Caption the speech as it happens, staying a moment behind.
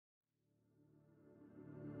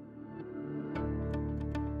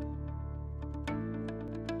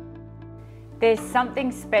There's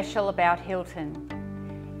something special about Hilton.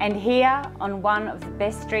 And here, on one of the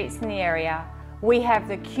best streets in the area, we have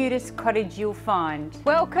the cutest cottage you'll find.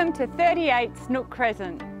 Welcome to 38 Snook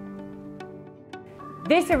Crescent.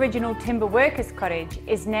 This original timber workers cottage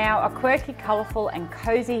is now a quirky, colourful and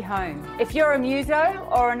cosy home. If you're a muso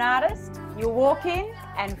or an artist, you'll walk in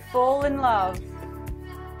and fall in love.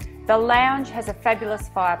 The lounge has a fabulous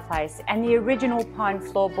fireplace and the original pine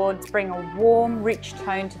floorboards bring a warm, rich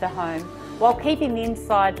tone to the home while keeping the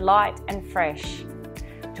inside light and fresh.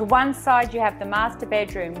 To one side you have the master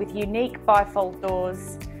bedroom with unique bifold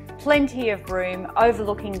doors, plenty of room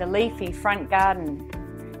overlooking the leafy front garden.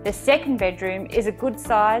 The second bedroom is a good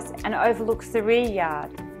size and overlooks the rear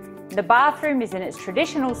yard. The bathroom is in its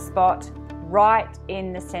traditional spot, right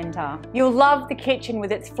in the centre. You'll love the kitchen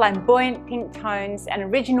with its flamboyant pink tones and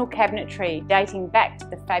original cabinetry dating back to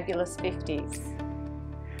the fabulous 50s.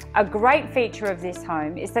 A great feature of this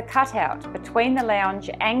home is the cutout between the lounge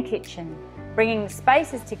and kitchen, bringing the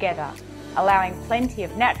spaces together, allowing plenty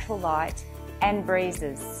of natural light and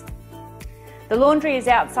breezes. The laundry is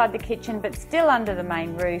outside the kitchen but still under the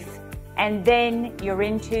main roof, and then you're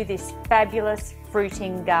into this fabulous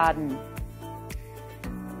fruiting garden.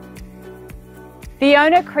 The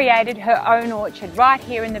owner created her own orchard right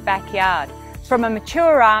here in the backyard, from a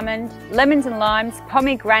mature almond, lemons and limes,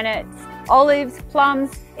 pomegranates, olives,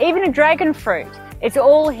 plums, even a dragon fruit. It's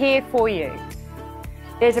all here for you.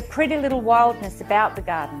 There's a pretty little wildness about the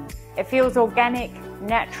garden. It feels organic,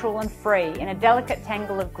 natural and free in a delicate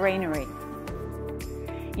tangle of greenery.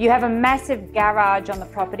 You have a massive garage on the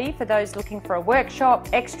property for those looking for a workshop,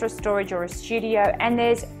 extra storage or a studio, and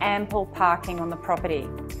there's ample parking on the property.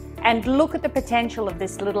 And look at the potential of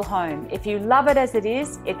this little home. If you love it as it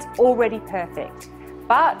is, it's already perfect.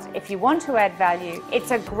 But if you want to add value,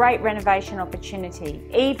 it's a great renovation opportunity,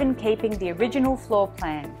 even keeping the original floor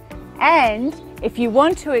plan. And if you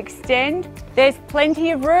want to extend, there's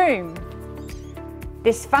plenty of room.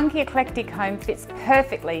 This funky eclectic home fits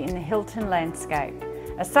perfectly in the Hilton landscape.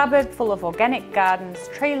 A suburb full of organic gardens,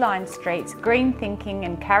 tree-lined streets, green thinking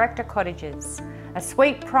and character cottages. A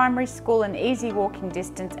sweet primary school in easy walking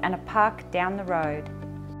distance and a park down the road.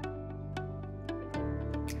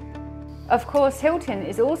 Of course, Hilton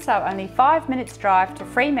is also only 5 minutes drive to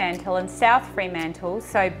Fremantle and South Fremantle,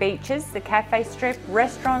 so beaches, the cafe strip,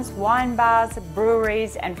 restaurants, wine bars,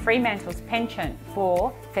 breweries and Fremantle's penchant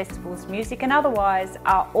for festivals, music and otherwise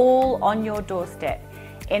are all on your doorstep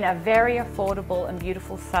in a very affordable and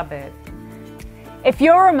beautiful suburb. If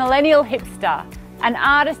you're a millennial hipster, an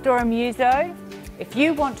artist or a muso, if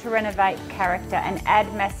you want to renovate character and add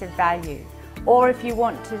massive value, or if you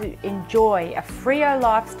want to enjoy a Frio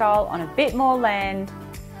lifestyle on a bit more land,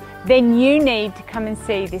 then you need to come and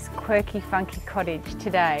see this quirky, funky cottage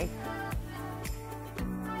today.